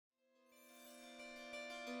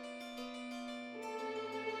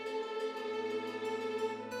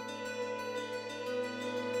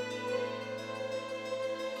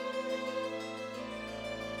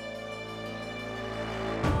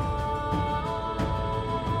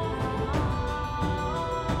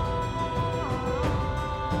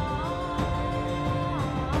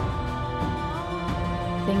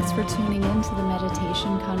Thanks for tuning in to the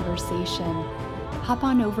Meditation Conversation. Hop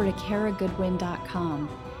on over to karagoodwin.com.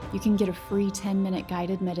 You can get a free 10-minute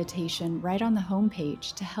guided meditation right on the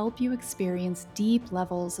homepage to help you experience deep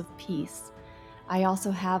levels of peace. I also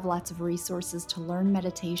have lots of resources to learn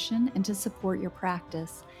meditation and to support your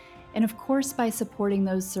practice. And of course, by supporting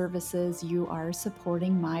those services, you are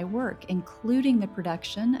supporting my work, including the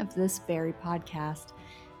production of this very podcast,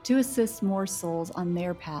 to assist more souls on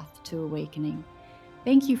their path to awakening.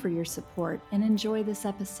 Thank you for your support and enjoy this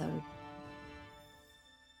episode.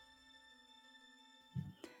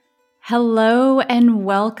 Hello and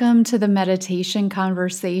welcome to the Meditation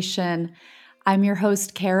Conversation. I'm your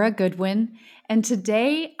host, Kara Goodwin, and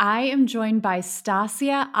today I am joined by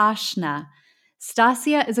Stacia Aashna.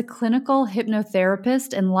 Stacia is a clinical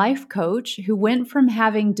hypnotherapist and life coach who went from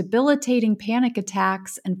having debilitating panic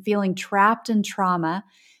attacks and feeling trapped in trauma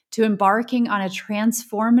to embarking on a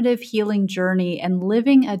transformative healing journey and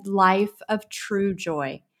living a life of true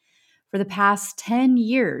joy. For the past 10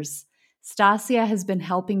 years, Stacia has been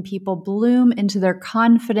helping people bloom into their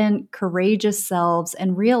confident, courageous selves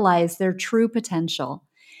and realize their true potential.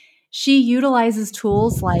 She utilizes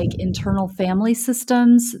tools like internal family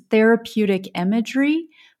systems, therapeutic imagery,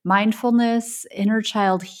 mindfulness, inner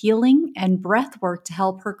child healing, and breath work to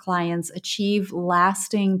help her clients achieve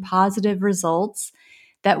lasting positive results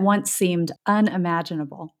that once seemed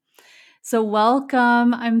unimaginable. So,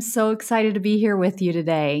 welcome. I'm so excited to be here with you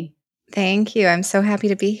today. Thank you. I'm so happy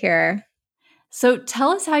to be here. So,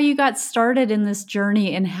 tell us how you got started in this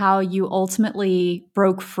journey and how you ultimately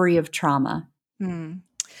broke free of trauma. Well,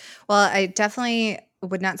 I definitely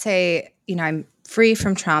would not say, I'm free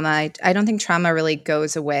from trauma. I don't think trauma really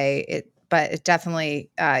goes away. But it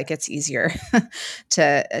definitely gets easier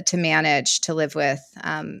to manage, to live with.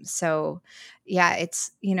 So, yeah,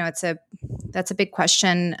 that's a big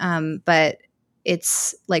question. But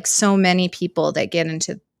it's like so many people that get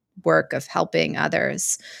into work of helping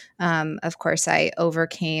others. Of course, I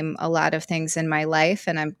overcame a lot of things in my life,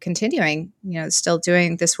 and I'm continuing, still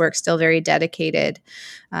doing this work, still very dedicated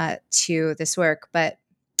to this work. But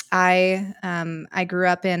I grew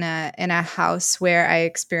up in a house where I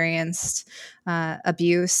experienced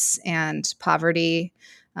abuse and poverty,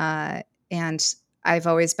 and I've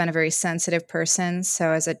always been a very sensitive person.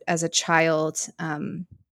 So as a child,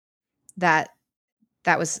 that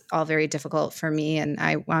was all very difficult for me, and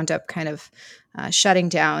I wound up kind of shutting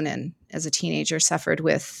down. And as a teenager, suffered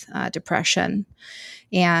with depression.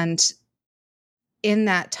 And in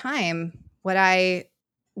that time, what I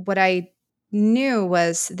knew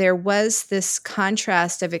was there was this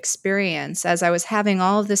contrast of experience as I was having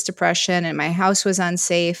all of this depression and my house was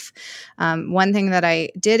unsafe. One thing that I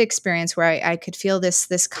did experience where I could feel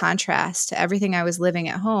this contrast to everything I was living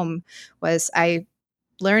at home was I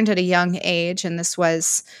learned at a young age, and this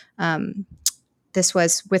was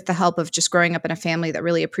with the help of just growing up in a family that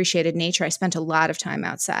really appreciated nature. I spent a lot of time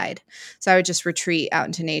outside. So I would just retreat out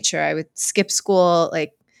into nature. I would skip school.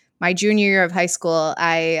 Like my junior year of high school,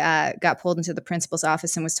 I got pulled into the principal's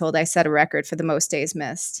office and was told I set a record for the most days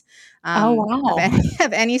missed Oh, of wow.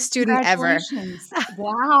 any student ever. Congratulations.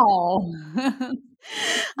 Wow.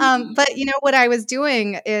 But what I was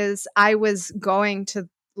doing is I was going to,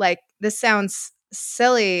 like, this sounds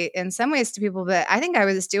silly in some ways to people, but I think I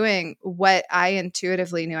was doing what I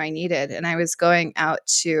intuitively knew I needed. And I was going out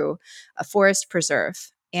to a forest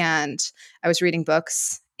preserve and I was reading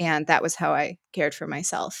books, and that was how I cared for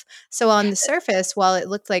myself. So on the surface, while it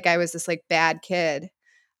looked like I was this like bad kid,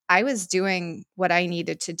 I was doing what I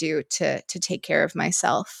needed to do to take care of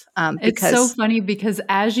myself. It's so Because funny because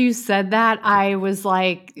as you said that, I was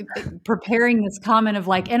like preparing this comment of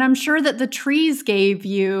like, and I'm sure that the trees gave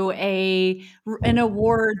you an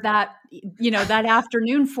award that, that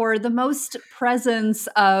afternoon for the most presence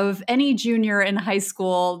of any junior in high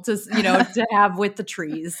school to have with the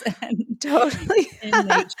trees and totally. in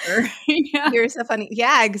nature. Yeah. You're so funny.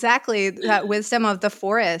 Yeah, exactly. That wisdom of the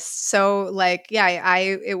forest. So like, yeah,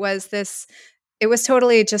 it was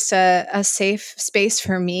totally just a safe space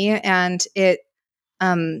for me. And it,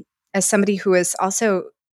 as somebody who is also,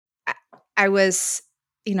 I was,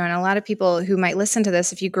 and a lot of people who might listen to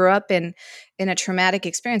this, if you grew up in a traumatic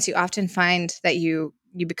experience, you often find that you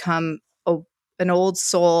become an old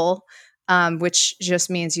soul, which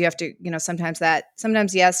just means you have to, sometimes,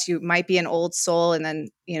 yes, you might be an old soul. And then,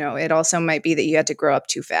 it also might be that you had to grow up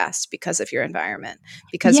too fast because of your environment,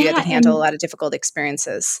 because you had to Yeah. handle a lot of difficult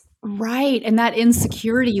experiences. Right. And that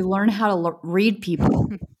insecurity, you learn how to read people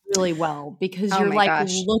really well because Oh you're my like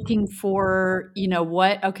gosh. looking for,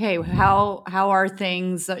 how are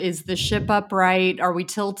things? Is the ship upright? Are we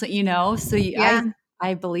tilted, So Yeah.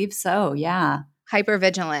 I believe so. Yeah. hyper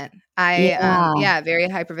vigilant. Yeah. Yeah, very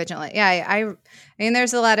hyper vigilant. Yeah, I mean,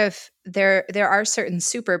 there's a lot of there are certain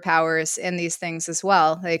superpowers in these things as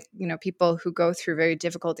well. Like, people who go through very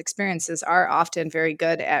difficult experiences are often very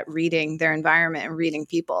good at reading their environment and reading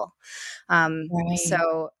people. Right.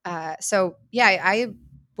 So yeah, I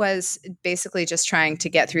was basically just trying to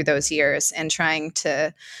get through those years and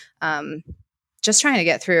um, trying to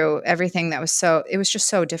get through everything it was just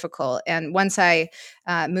so difficult. And once I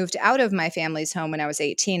moved out of my family's home when I was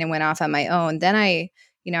 18 and went off on my own, then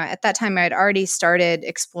at that time I had already started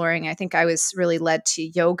exploring. I think I was really led to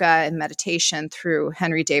yoga and meditation through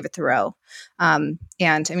Henry David Thoreau. And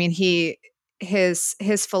I mean,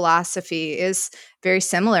 his philosophy is very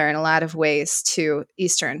similar in a lot of ways to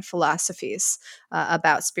Eastern philosophies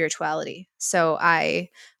about spirituality. So I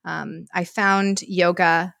found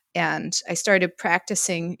yoga and I started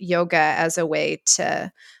practicing yoga as a way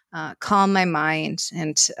to calm my mind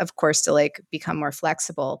and, of course, to like become more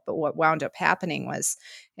flexible. But what wound up happening was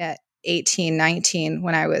at 18, 19,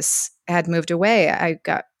 when had moved away, I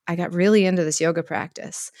got really into this yoga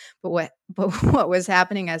practice. But what was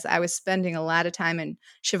happening is I was spending a lot of time in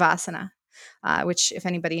shavasana, which, if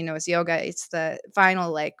anybody knows yoga, it's the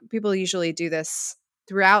final, like, people usually do this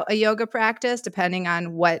throughout a yoga practice, depending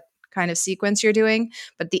on what kind of sequence you're doing.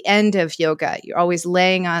 But the end of yoga, you're always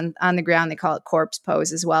laying on the ground. They call it corpse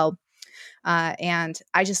pose as well. And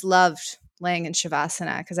I just loved laying in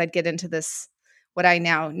shavasana because I'd get into this, what I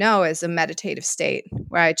now know as a meditative state,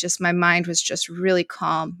 where my mind was just really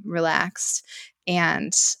calm, relaxed.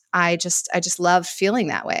 And I just loved feeling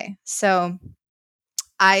that way. So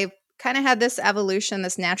I kind of had this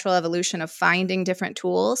natural evolution of finding different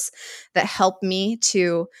tools that helped me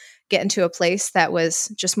to get into a place that was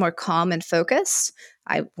just more calm and focused.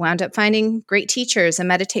 I wound up finding great teachers, a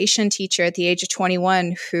meditation teacher at the age of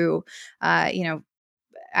 21 who,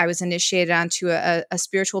 I was initiated onto a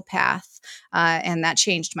spiritual path, and that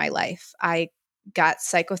changed my life. I got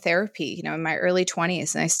psychotherapy, in my early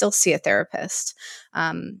 20s, and I still see a therapist.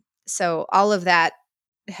 So all of that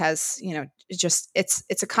has,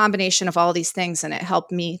 it's a combination of all these things, and it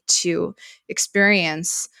helped me to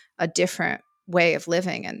experience a different way of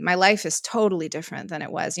living. And my life is totally different than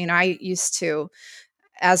it was. I used to,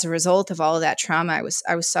 as a result of all of that trauma,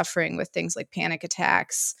 I was suffering with things like panic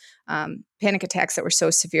attacks that were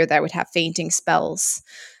so severe that I would have fainting spells.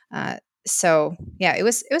 So yeah, it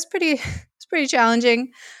was pretty it's pretty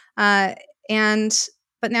challenging, uh, and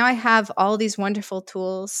but now I have all these wonderful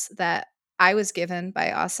tools that I was given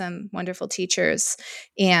by awesome, wonderful teachers,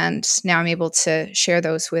 and now I'm able to share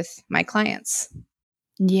those with my clients.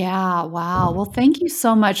 Yeah, wow. Well, thank you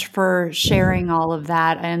so much for sharing all of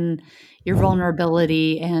that and your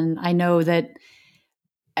vulnerability. And I know that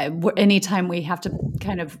anytime we have to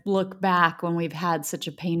kind of look back when we've had such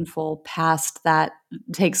a painful past, that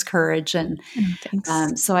takes courage. And Oh,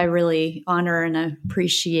 thanks. so I really honor and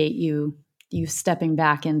appreciate you stepping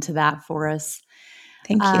back into that for us.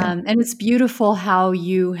 Thank you. And it's beautiful how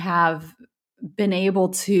you have been able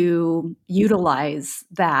to utilize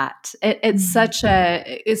that. It's Mm. such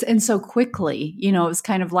a it's and so quickly. It's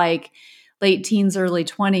kind of like late teens, early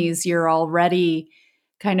 20s. You're already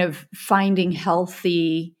kind of finding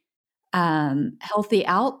healthy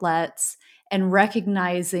outlets and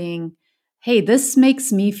recognizing, hey, this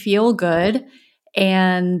makes me feel good,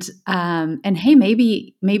 and hey,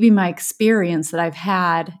 maybe my experience that I've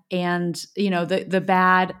had, and the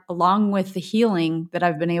bad, along with the healing that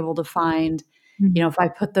I've been able to find, Mm. if I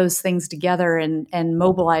put those things together and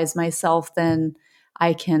mobilize myself, then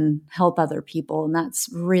I can help other people, and that's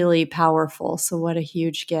really powerful. So what a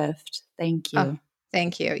huge gift. Thank Oh, you.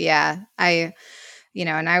 thank you. Yeah. And when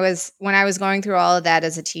I was going through all of that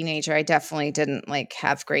as a teenager, I definitely didn't like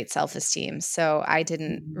have great self-esteem. So I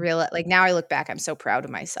didn't Mhm. realize, like, now I look back, I'm so proud of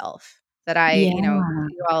myself that Yeah.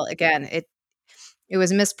 well, again, it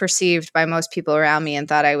was misperceived by most people around me and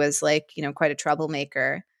thought I was like, quite a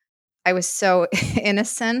troublemaker. I was so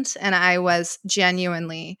innocent and I was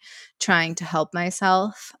genuinely trying to help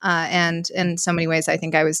myself. And in so many ways, I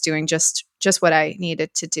think I was doing just what I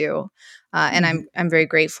needed to do. And Mhm. I'm very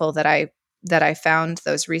grateful that I found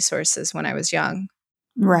those resources when I was young.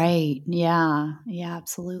 Right. Yeah. Yeah,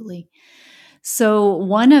 absolutely. So,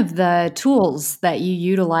 one of the tools that you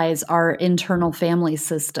utilize are internal family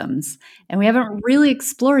systems. And we haven't really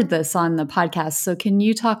explored this on the podcast. So, can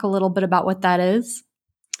you talk a little bit about what that is?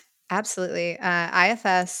 Absolutely.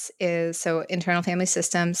 IFS is so internal family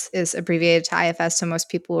systems is abbreviated to IFS, so most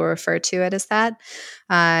people will refer to it as that.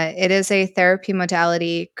 It is a therapy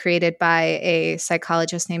modality created by a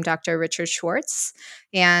psychologist named Dr. Richard Schwartz.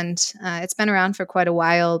 And it's been around for quite a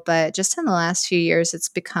while, but just in the last few years, it's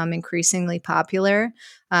become increasingly popular.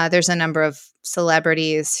 There's a number of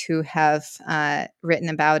celebrities who have written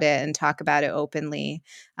about it and talk about it openly.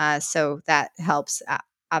 So that helps,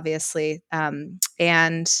 obviously.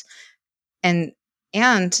 And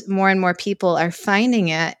more and more people are finding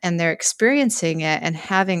it and they're experiencing it and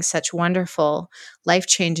having such wonderful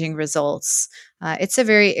life-changing results. It's a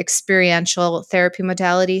very experiential therapy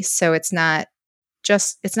modality, so it's not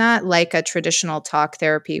like a traditional talk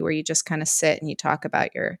therapy where you just kind of sit and you talk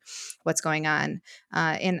about your what's going on.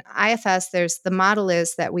 In IFS, there's the model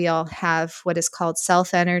is that we all have what is called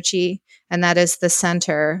self energy, and that is the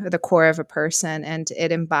center, the core of a person, and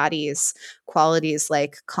it embodies qualities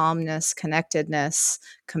like calmness, connectedness,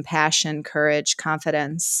 compassion, courage,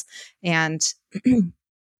 confidence, and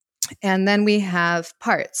and then we have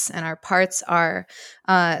parts, and our parts are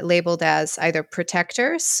labeled as either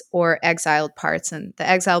protectors or exiled parts. And the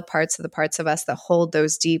exiled parts are the parts of us that hold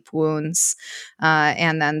those deep wounds.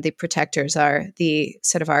 And then the protectors are the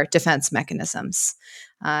sort of our defense mechanisms.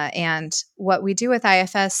 And what we do with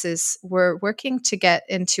IFS is we're working to get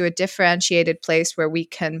into a differentiated place where we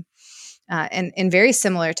can and very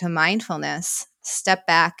similar to mindfulness, step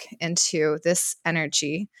back into this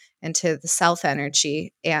energy, into the self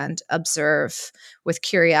energy, and observe with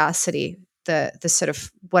curiosity the sort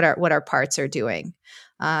of what our parts are doing.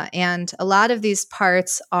 And a lot of these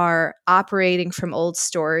parts are operating from old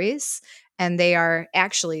stories, and they are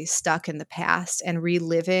actually stuck in the past and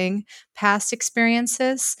reliving past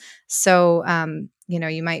experiences. So,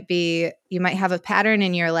 you might have a pattern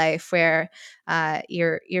in your life where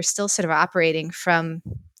you're still sort of operating from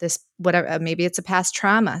this whatever, maybe it's a past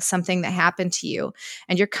trauma, something that happened to you,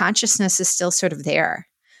 and your consciousness is still sort of there.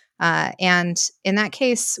 And in that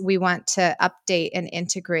case, we want to update and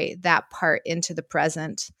integrate that part into the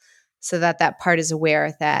present so that that part is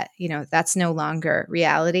aware that, that's no longer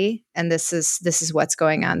reality. And this is what's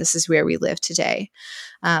going on. This is where we live today.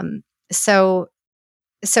 Um, so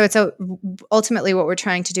so ultimately what we're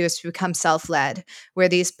trying to do is to become self-led, where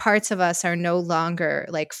these parts of us are no longer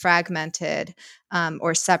like fragmented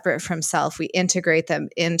or separate from self. We integrate them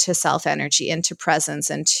into self energy, into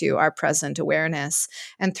presence, into our present awareness,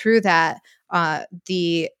 and through that,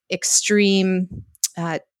 the extreme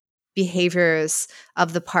uh, behaviors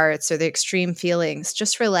of the parts or the extreme feelings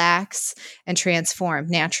just relax and transform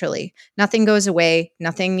naturally. Nothing goes away,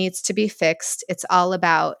 nothing needs to be fixed. It's all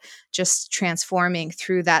about just transforming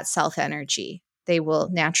through that self energy. They will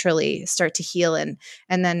naturally start to heal, and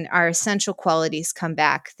then our essential qualities come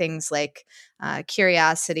back, things like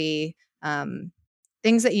curiosity,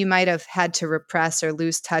 things that you might have had to repress or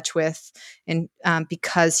lose touch with, and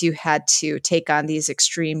because you had to take on these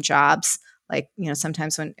extreme jobs. Like,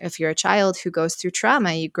 sometimes if you're a child who goes through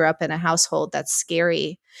trauma, you grew up in a household that's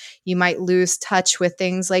scary, you might lose touch with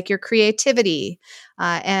things like your creativity.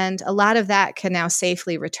 And a lot of that can now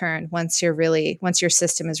safely return once your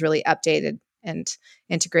system is really updated and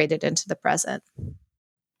integrated into the present.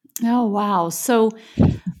 Oh, wow. So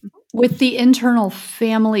with the internal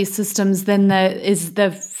family systems, then is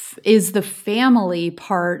the family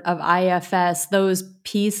part of IFS those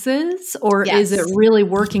pieces, or is it Yes. really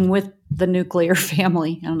working with the nuclear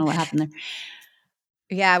family? I don't know what happened there.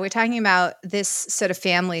 Yeah, we're talking about this sort of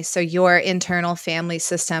family. So your internal family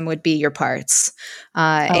system would be your parts,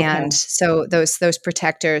 and Okay. so those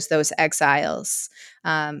protectors, those exiles.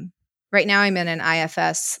 Um, right now, I'm in an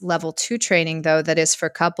IFS level 2 training, though, that is for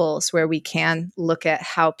couples, where we can look at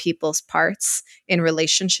how people's parts in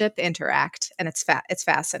relationship interact, and it's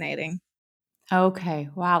fascinating. Okay.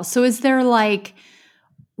 Wow. So is there like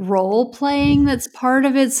role playing that's part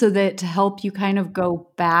of it, so that to help you kind of go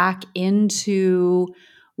back into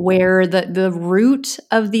where the root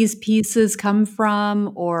of these pieces come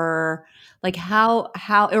from, or like how,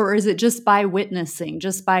 or is it just by witnessing,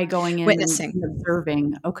 just by going in and Witnessing,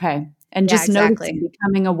 observing? Okay. And yeah, just exactly. noticing,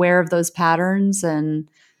 becoming aware of those patterns and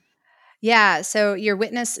Yeah, so your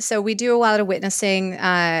witness so we do a lot of witnessing.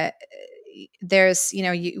 There's,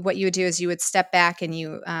 what you would do is you would step back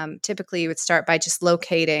and typically you would start by just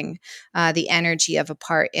locating the energy of a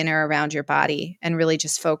part in or around your body and really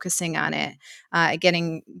just focusing on it,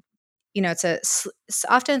 getting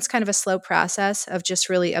often it's kind of a slow process of just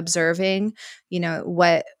really observing,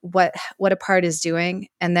 what a part is doing,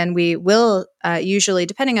 and then we will usually,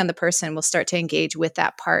 depending on the person, we'll start to engage with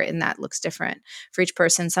that part, and that looks different for each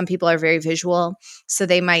person. Some people are very visual, so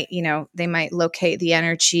they might locate the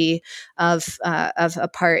energy of a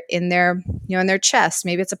part in their in their chest.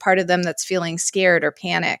 Maybe it's a part of them that's feeling scared or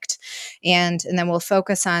panicked, and then we'll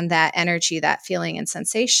focus on that energy, that feeling and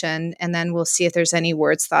sensation, and then we'll see if there's any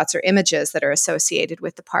words, thoughts, or images that are associated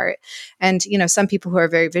with the part. And some people who are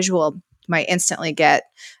very visual might instantly get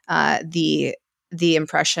the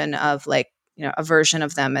impression of, like, a version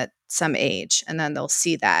of them at some age, and then they'll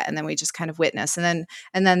see that, and then we just kind of witness, and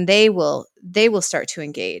then they will start to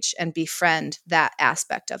engage and befriend that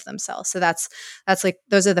aspect of themselves. So that's like,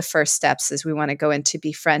 those are the first steps, is we want to go into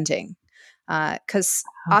befriending, because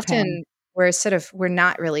Okay. often we're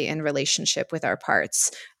not really in relationship with our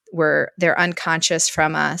parts. They're unconscious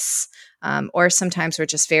from us, or sometimes we're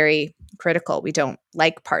just very critical. We don't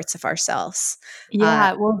like parts of ourselves. uh,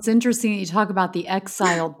 Yeah, well, it's interesting that you talk about the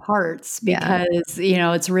exiled parts yeah. because,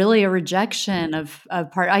 it's really a rejection of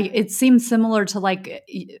part. It seems similar to like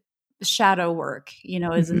shadow work,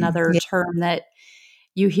 is another Yeah. term that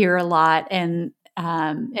you hear a lot, and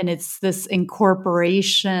it's this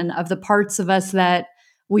incorporation of the parts of us that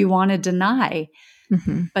we want to deny,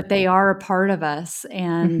 Hmm. but they are a part of us,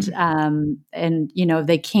 and Hmm.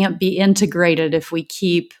 they can't be integrated if we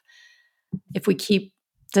keep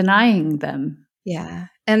denying them. Yeah.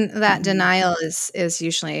 And that Mhm. denial is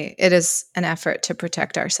usually, it is an effort to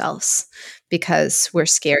protect ourselves, because we're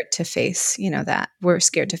scared to face, that we're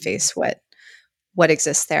scared to face what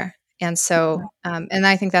exists there. And so, and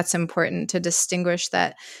I think that's important to distinguish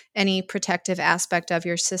that any protective aspect of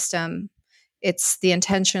your system, it's the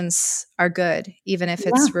intentions are good, even if Yeah.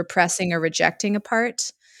 it's repressing or rejecting a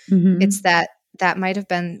part. It's Mhm. that might have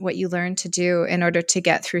been what you learned to do in order to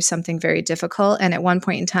get through something very difficult. And at one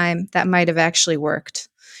point in time, that might have actually worked.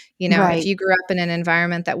 If Right. you grew up in an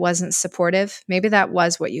environment that wasn't supportive, maybe that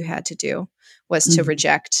was what you had to do, was to Mhm.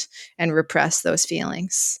 reject and repress those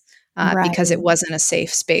feelings, because it Right. wasn't a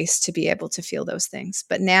safe space to be able to feel those things.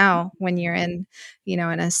 But now, when you're in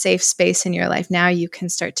a safe space in your life, now you can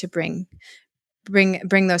start to bring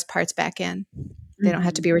those parts back in. They don't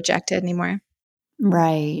have to Mhm. be rejected anymore.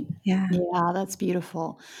 Right. Yeah. Yeah, that's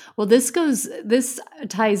beautiful. Well, this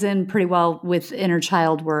ties in pretty well with inner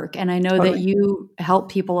child work, and I know that Totally. you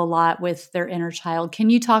help people a lot with their inner child.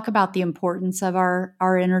 Can you talk about the importance of our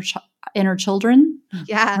inner children?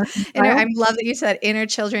 Yeah, Our inner I child? love that you said inner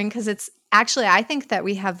children, because it's actually, I think that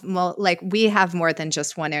we have more than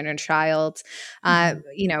just one inner child.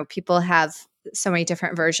 Mhm. People have so many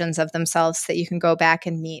different versions of themselves that you can go back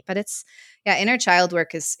and meet. But yeah, inner child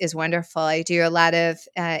work is wonderful. I do a lot of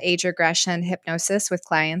age regression hypnosis with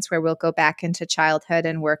clients, where we'll go back into childhood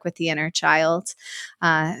and work with the inner child,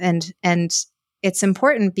 and it's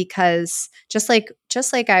important, because just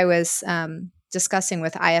like I was discussing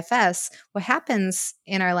with IFS, what happens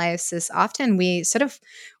in our lives is often we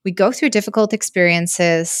go through difficult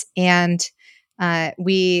experiences, and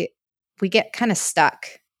we get kind of stuck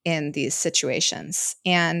in these situations,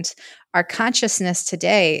 and our consciousness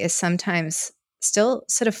today is sometimes still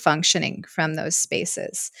sort of functioning from those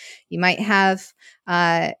spaces. You might have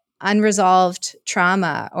unresolved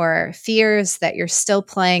trauma or fears that you're still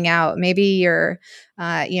playing out. Maybe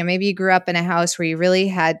you grew up in a house where you really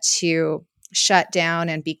had to shut down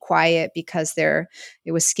and be quiet because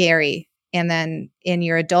it was scary. And then in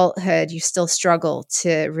your adulthood, you still struggle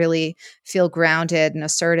to really feel grounded and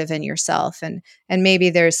assertive in yourself. And maybe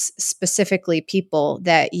there's specifically people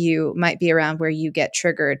that you might be around where you get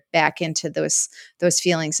triggered back into those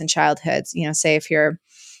feelings in childhood. Say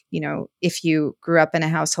if you grew up in a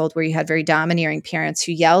household where you had very domineering parents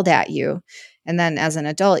who yelled at you, and then as an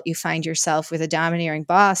adult you find yourself with a domineering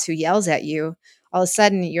boss who yells at you, all of a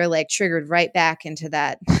sudden you're like triggered right back into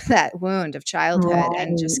that that wound of childhood, and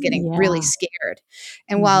Right. just getting really Yeah. scared.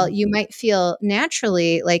 And while Mhm. you might feel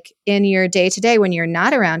naturally, like in your day to day when you're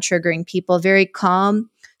not around triggering people, very calm,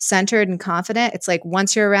 centered, and confident, it's like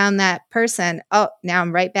once you're around that person, oh, now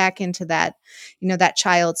I'm right back into that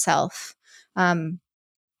child self.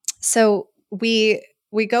 So we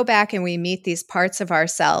go back and we meet these parts of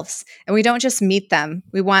ourselves, and we don't just meet them.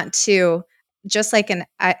 We want to, just like in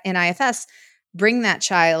IFS, bring that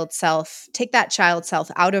child self, take that child self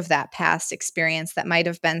out of that past experience that might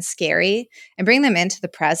have been scary, and bring them into the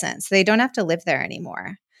present, so they don't have to live there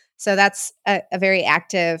anymore. So that's a very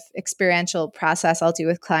active experiential process I'll do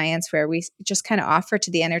with clients, where we just kind of offer to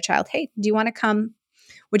the inner child, hey, do you want to come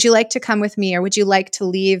would you like to come with me, or would you like to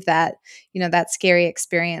leave that, that scary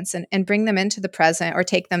experience, and bring them into the present, or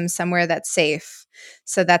take them somewhere that's safe,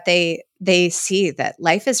 so that they see that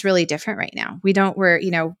life is really different right now.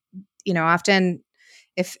 Often,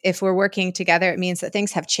 if we're working together, it means that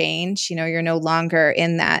things have changed. You're no longer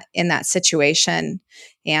in that situation,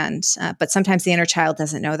 and but sometimes the inner child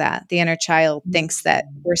doesn't know that. The inner child thinks that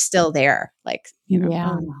we're still there, like,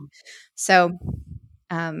 Yeah. so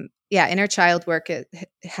yeah, inner child work,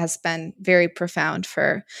 has been very profound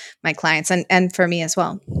for my clients, and for me as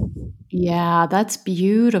well. Yeah, that's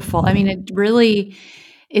beautiful. I mean,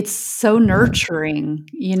 it's so nurturing,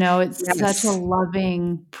 it's such a Yes.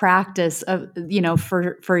 loving practice of,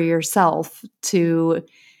 for yourself to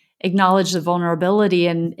acknowledge the vulnerability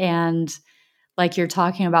and like you're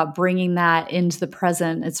talking about bringing that into the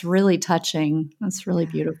present. It's really touching. That's really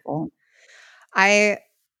Yeah. beautiful. I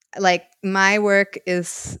like my work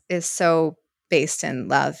is so based in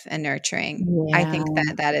love and nurturing. I Yeah, think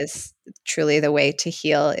that that is truly the way to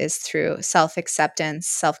heal, is through self-acceptance,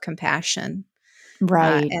 self-compassion,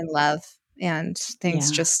 right. and love. And things,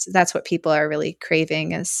 Yeah, just that's what people are really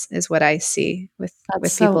craving, is what I see that's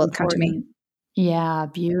with so people that come to me. important. Yeah,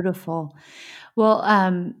 beautiful. Well,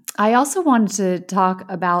 I also wanted to talk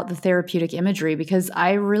about the therapeutic imagery because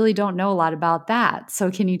I really don't know a lot about that. So,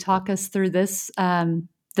 can you talk us through this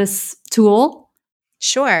tool?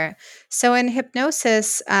 Sure. So in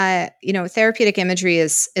hypnosis, therapeutic imagery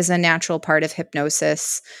is a natural part of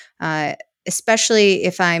hypnosis, uh, especially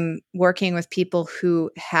if I'm working with people who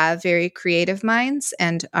have very creative minds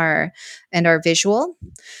and are visual.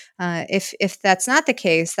 If that's not the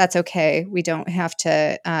case, that's okay. We don't have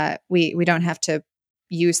to we don't have to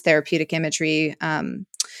use therapeutic imagery.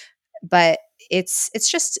 But it's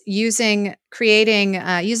just using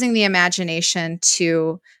the imagination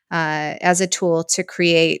to as a tool to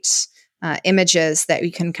create images that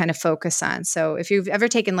we can kind of focus on. So if you've ever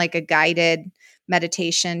taken like a guided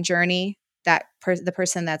meditation journey, the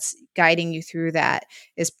person that's guiding you through that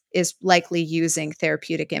is likely using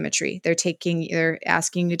therapeutic imagery. They're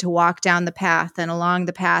asking you to walk down the path, and along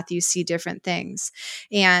the path you see different things.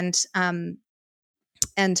 And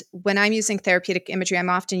when I'm using therapeutic imagery, I'm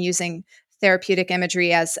often using therapeutic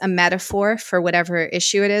imagery as a metaphor for whatever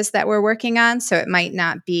issue it is that we're working on. So it might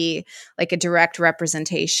not be like a direct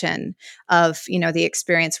representation of, the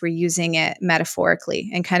experience. We're using it metaphorically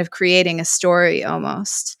and kind of creating a story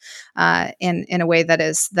almost, in a way that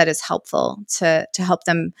is helpful to help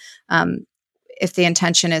them. If the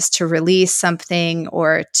intention is to release something,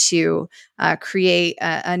 or to create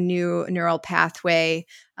a new neural pathway,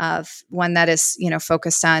 of one that is,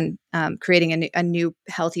 focused on creating a new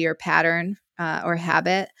healthier pattern, or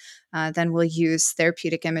habit, then we'll use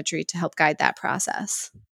therapeutic imagery to help guide that process.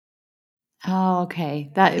 Oh, okay.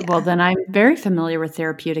 That well, Yeah. then I'm very familiar with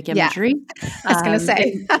therapeutic Yeah. imagery, I was going to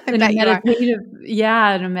say, I in a bet you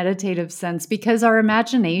are. meditative sense, because our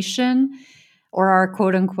imagination or our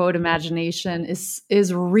quote unquote imagination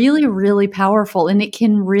is really, really powerful, and it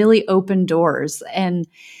can really open doors. And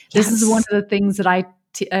this is one Yes. of the things that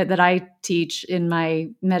I teach in my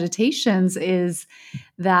meditations is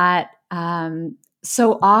that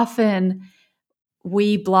so often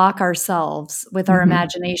we block ourselves with our Hmm.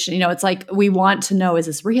 imagination. It's like we want to know, is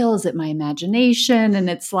this real? Is it my imagination? And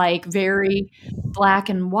it's like very black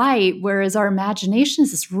and white, whereas our imagination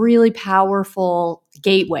is this really powerful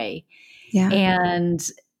gateway. Yeah.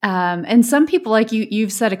 And some people, like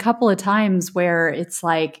you've said a couple of times, where it's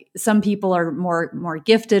like some people are more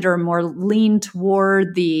gifted or more lean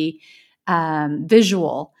toward the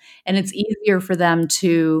visual, and it's easier for them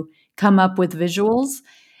to come up with visuals.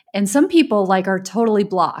 And some people like are totally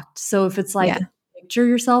blocked. So if it's Yeah. like picture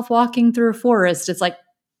yourself walking through a forest, it's like,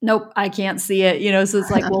 nope, I can't see it. So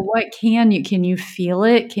it's like, well, what can you feel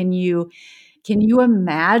it? Can you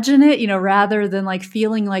imagine it, rather than like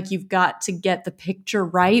feeling like you've got to get the picture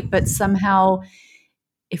right? But somehow,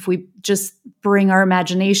 if we just bring our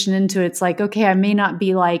imagination into it, it's like, okay, I may not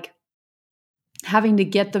be like having to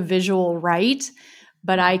get the visual right,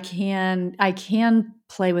 but I can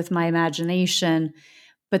play with my imagination.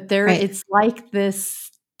 But Right. it's like this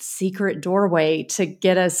secret doorway to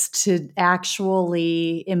get us to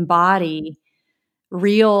actually embody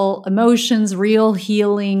real emotions, real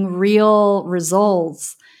healing, real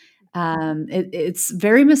results. It's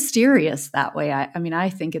very mysterious that way. I mean, I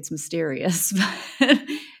think it's mysterious. But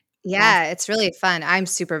Yeah, it's really fun. I'm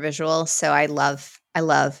super visual, so I love I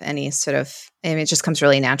love any sort of, I mean, it just comes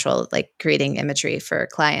really natural, like creating imagery for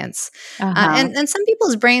clients. Uh-huh. And some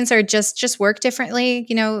people's brains are just work differently,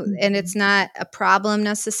 and Mhm. it's not a problem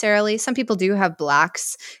necessarily. Some people do have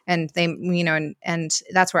blocks, and they, and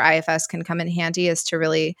that's where IFS can come in handy, is to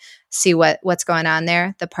really see what's going on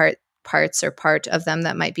there, the parts or part of them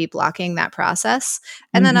that might be blocking that process.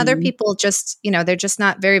 And then other Mhm. people just, they're just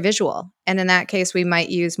not very visual. And in that case, we might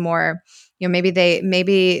use more,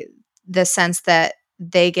 maybe the sense that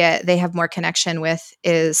they have more connection with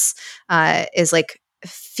is like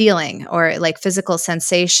feeling or like physical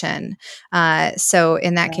sensation. So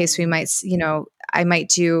in that case, we Right. might, I might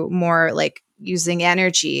do more like using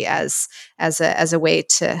energy as a way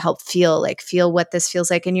to help feel what this feels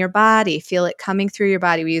like in your body, feel it coming through your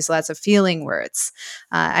body. We use lots of feeling words.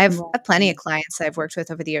 I have plenty of Right. clients that I've worked with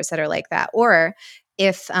over the years that are like that. Or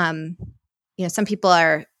if some people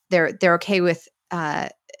are, they're okay with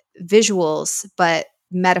visuals, but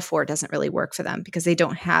metaphor doesn't really work for them because they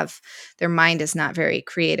don't have, their mind is not very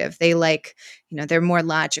creative. They like, they're more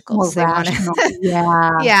logical. More So they want rational. to, Yeah.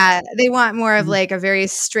 yeah, they want more of Mm. like a very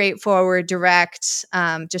straightforward, direct,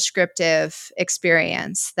 descriptive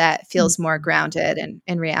experience that feels more Mhm. grounded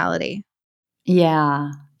in reality. Yeah.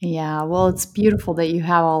 Yeah. Well, it's beautiful that you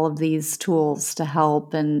have all of these tools to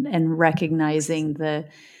help and recognizing the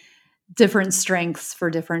different strengths for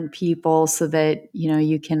different people so that,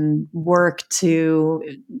 you can work to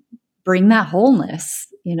bring that wholeness,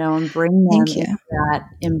 and bring them Thank you. into that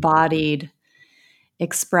embodied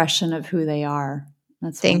expression of who they are.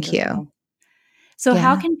 That's Thank you. wonderful. So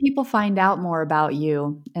how Yeah. can people find out more about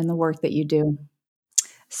you and the work that you do?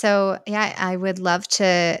 So, yeah, I would love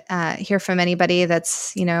to hear from anybody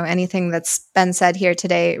that's, anything that's been said here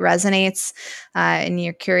today resonates, and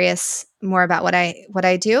you're curious more about what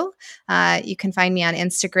I do. You can find me on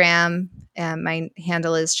Instagram. And my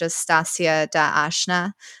handle is just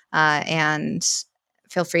Stacia.Aashna. And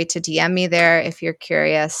feel free to DM me there if you're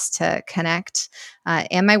curious to connect.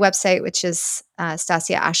 And my website, which is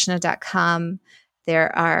StaciaAashna.com.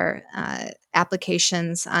 There are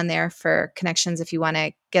applications on there for connections if you want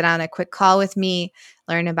to get on a quick call with me,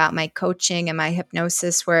 learn about my coaching and my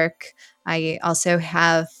hypnosis work. I also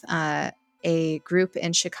have a group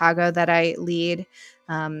in Chicago that I lead.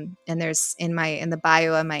 And there's in the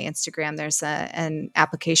bio of my Instagram, there's an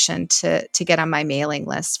application to get on my mailing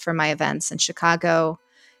list for my events in Chicago.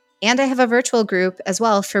 And I have a virtual group as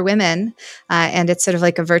well for women. And it's sort of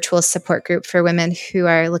like a virtual support group for women who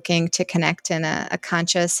are looking to connect in a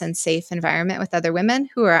conscious and safe environment with other women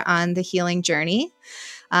who are on the healing journey.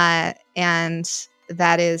 And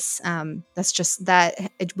that's just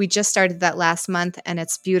that we just started that last month, and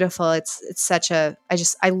it's beautiful. It's such a,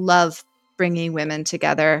 I love bringing women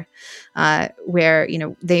together, where,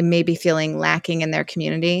 they may be feeling lacking in their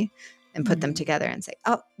community, and put them Mhm. together and say,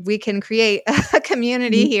 oh, we can create a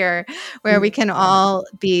community Ye here where we can all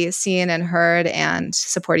be seen and heard and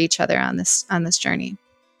support each other on this journey.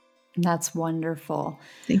 That's wonderful.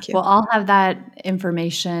 Thank you. Well, I'll have that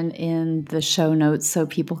information in the show notes so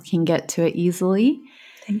people can get to it easily.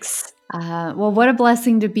 Thanks. Well, what a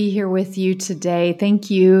blessing to be here with you today. Thank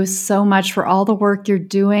you so much for all the work you're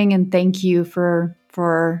doing, and thank you for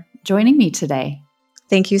joining me today.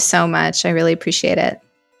 Thank you so much. I really appreciate it.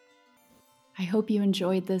 I hope you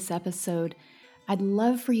enjoyed this episode. I'd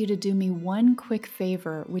love for you to do me one quick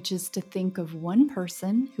favor, which is to think of one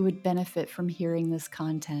person who would benefit from hearing this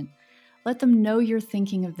content. Let them know you're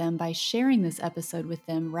thinking of them by sharing this episode with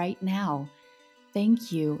them right now.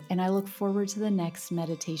 Thank you, and I look forward to the next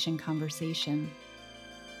meditation conversation.